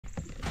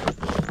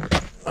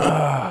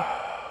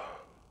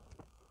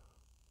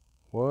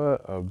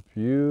What a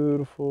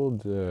beautiful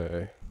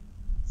day.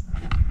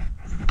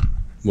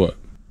 What?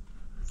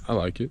 I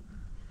like it.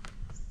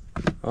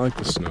 I like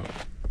the snow.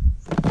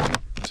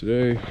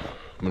 Today,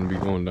 I'm gonna be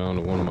going down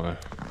to one of my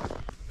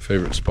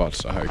favorite spots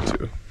to hike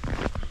to.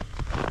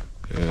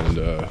 And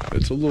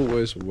it's a little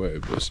ways away,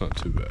 but it's not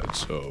too bad.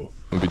 So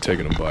I'm gonna be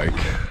taking a bike.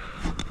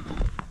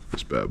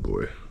 This bad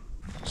boy.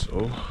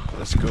 So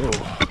let's go.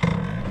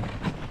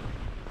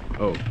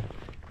 Oh.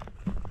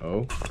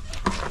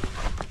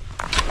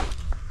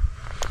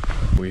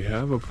 We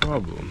have a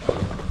problem.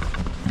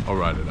 I'll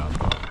ride it out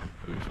though.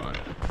 It'll be fine.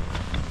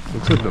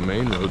 Looks like the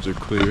main roads are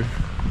clear.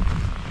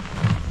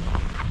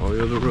 All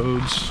the other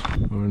roads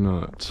are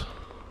not.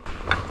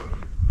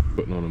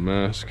 Putting on a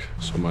mask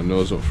so my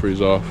nose don't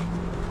freeze off.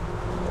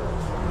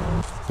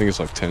 I think it's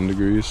like 10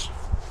 degrees.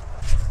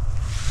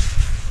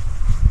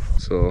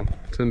 So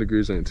 10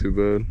 degrees ain't too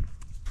bad.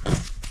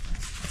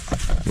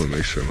 I'm gonna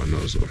make sure my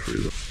nose don't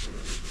freeze off.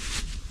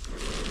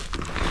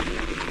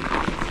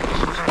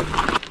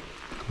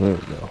 There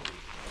we go.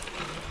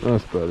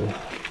 That's better.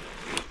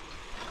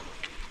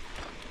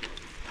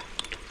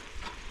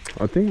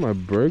 I think my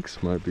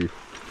brakes might be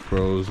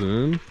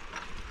frozen.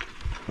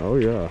 Oh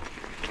yeah.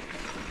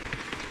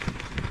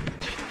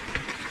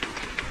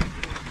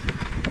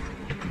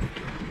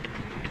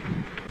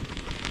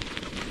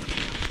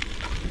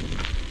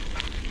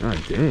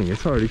 God dang,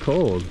 it's already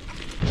cold.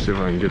 Let's see if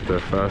I can get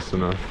there fast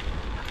enough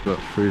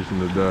without freezing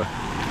to death.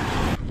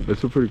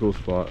 It's a pretty cool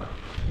spot.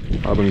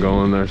 I've been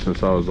going there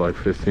since I was like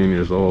 15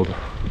 years old.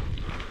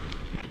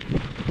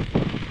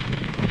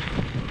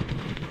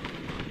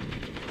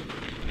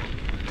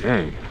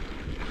 Dang.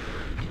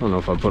 I don't know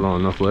if I put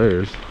on enough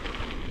layers.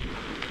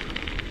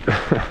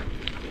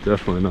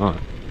 Definitely not.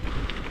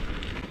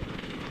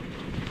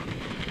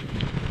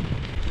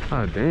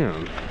 God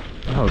damn.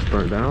 The house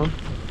burnt down.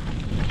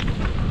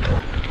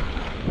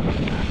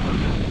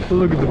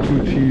 Look at the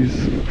poochies.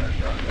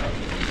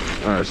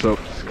 Alright, so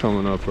it's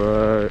coming up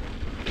right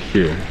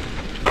here.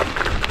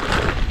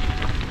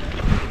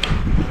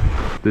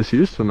 This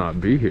used to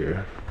not be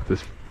here,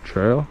 this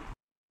trail.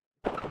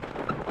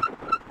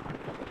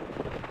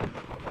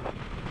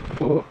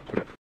 Oh,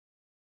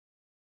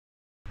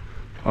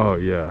 oh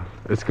yeah,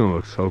 it's gonna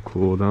look so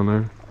cool down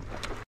there.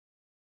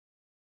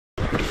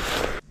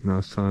 Now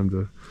it's time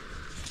to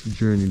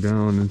journey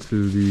down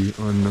into the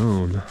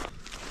unknown.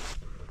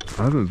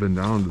 I haven't been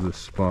down to this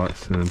spot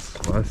since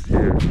last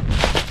year.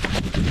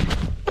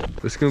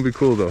 It's gonna be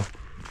cool though.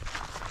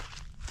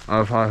 I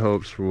have high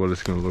hopes for what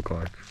it's gonna look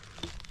like.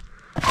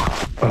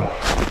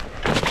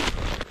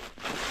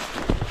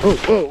 Oh,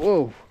 whoa,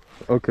 whoa.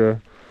 Okay.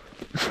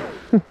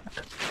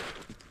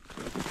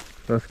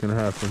 That's gonna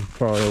happen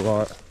probably a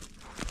lot.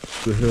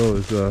 The hill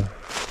is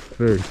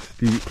very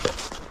steep.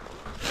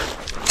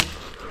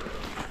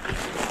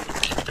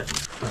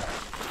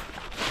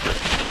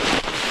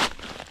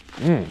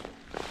 Dang.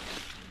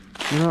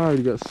 You know, I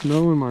already got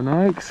snow in my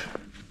Nikes.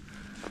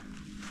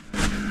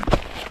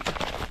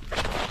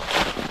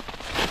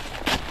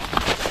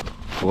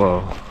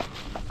 Whoa.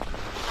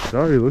 It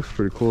already looks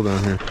pretty cool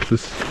down here.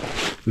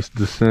 This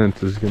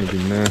descent is gonna be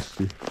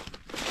nasty.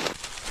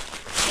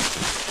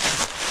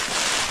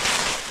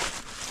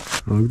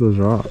 Oh, look at those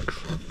rocks.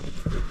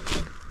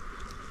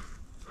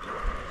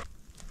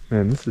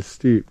 Man, this is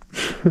steep.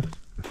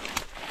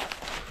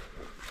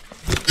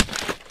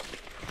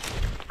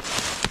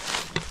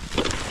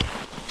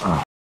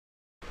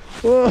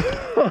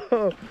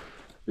 Whoa!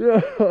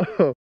 Yeah,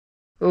 that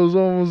was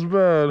almost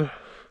bad.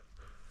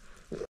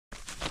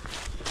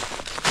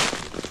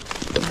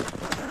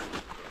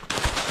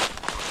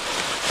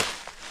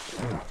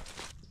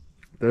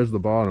 There's the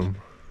bottom.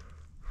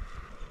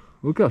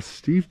 Look how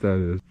steep that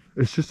is.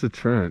 It's just a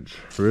trench,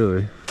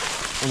 really.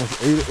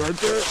 Almost ate it right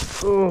there.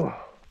 Oh.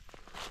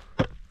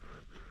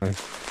 Nice.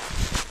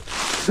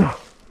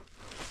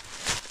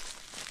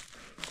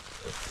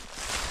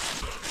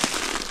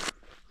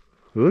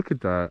 Look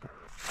at that.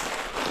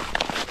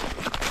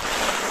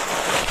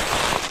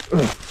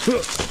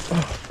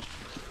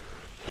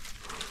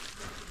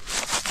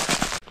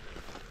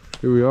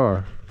 Here we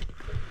are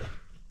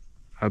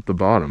at the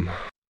bottom.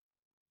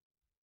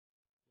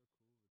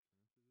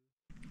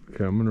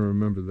 Okay, I'm gonna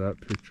remember that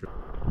picture.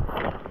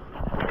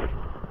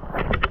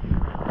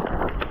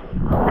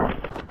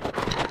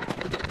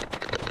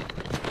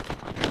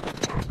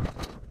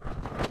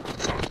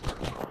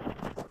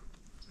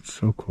 It's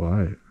so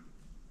quiet.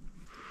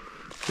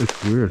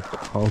 It's weird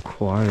how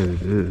quiet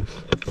it is.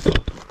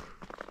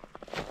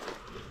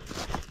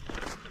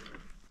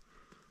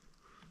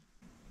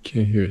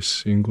 Can't hear a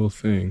single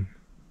thing.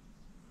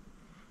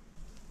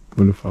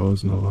 What if I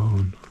wasn't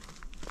alone?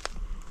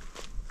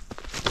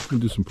 We'll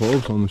do some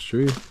pull-ups on this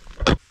tree.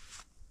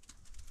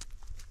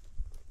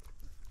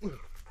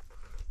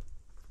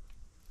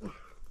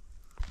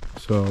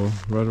 So,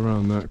 right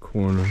around that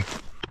corner.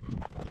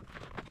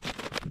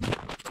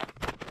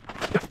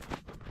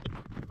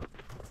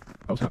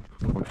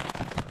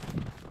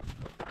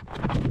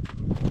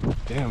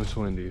 Damn, it's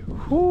windy.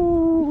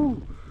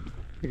 Whoo!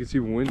 I think it's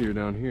even windier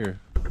down here.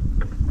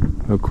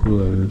 How cool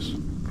that is.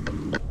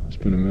 It's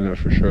been a minute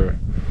for sure.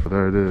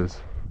 There it is.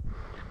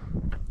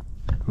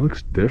 It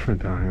looks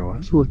different down here. Why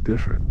does it look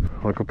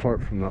different? Like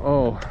apart from the,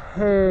 oh,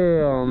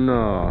 hell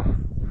no.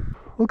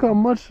 Look how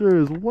much there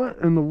is. What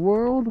in the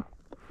world?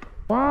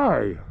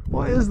 Why?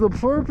 What is the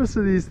purpose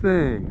of these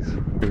things?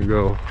 Here we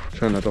go.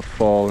 Try not to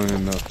fall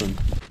in nothing.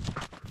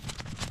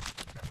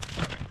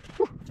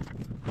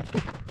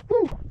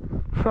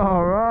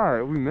 All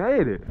right, we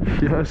made it.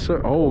 Yes,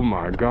 sir. Oh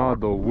my God,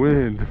 the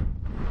wind.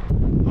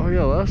 Oh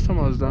yeah, last time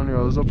I was down here,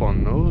 I was up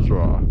on those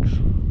rocks.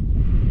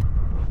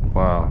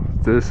 Wow,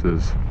 this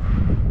is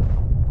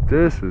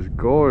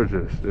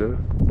gorgeous, dude.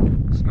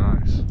 It's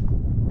nice.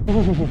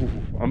 Ooh,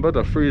 I'm about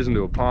to freeze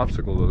into a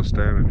popsicle though,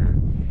 standing here.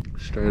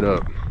 Straight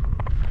up.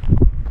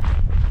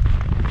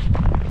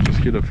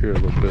 Just get up here a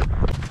little bit.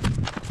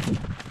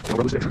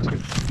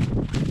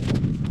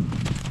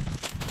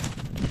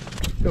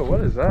 Yo,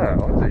 what is that?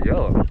 Why is it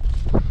yellow?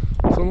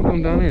 Someone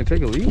come down here and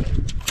take a leak?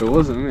 It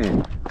wasn't me.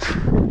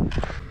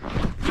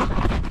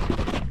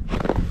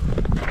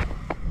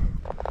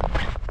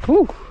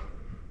 Whew.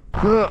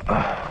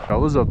 I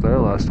was up there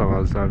last time I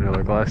was down here,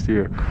 like last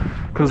year,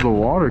 because the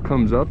water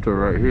comes up to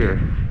right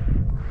here.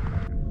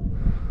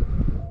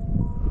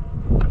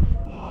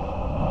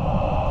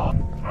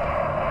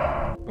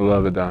 I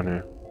love it down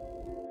here.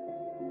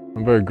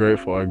 I'm very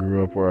grateful I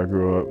grew up where I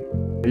grew up.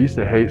 I used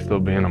to hate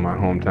still being in my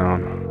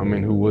hometown. I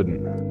mean, who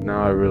wouldn't?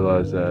 Now I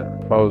realize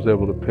that if I was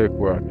able to pick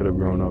where I could have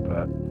grown up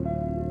at,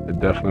 it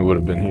definitely would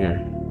have been here.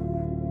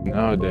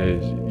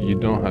 Nowadays, you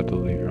don't have to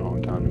leave your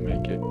hometown to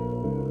make it.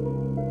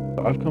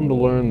 I've come to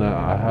learn that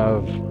I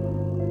have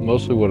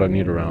mostly what I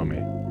need around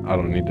me. I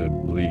don't need to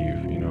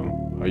leave, you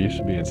know. I used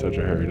to be in such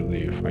a hurry to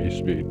leave. I used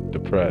to be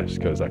depressed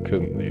because I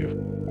couldn't leave.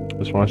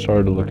 That's when I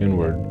started to look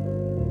inward.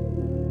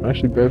 I'm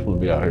actually grateful to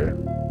be out here.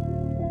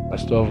 I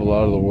still have a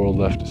lot of the world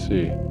left to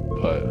see,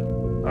 but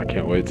I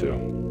can't wait to.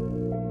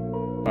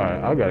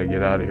 Alright, I gotta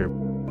get out of here.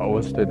 I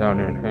would stay down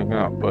here and hang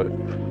out, but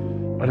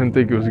I didn't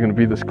think it was gonna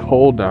be this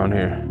cold down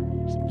here.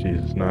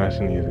 Jesus, nice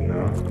and easy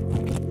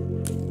now.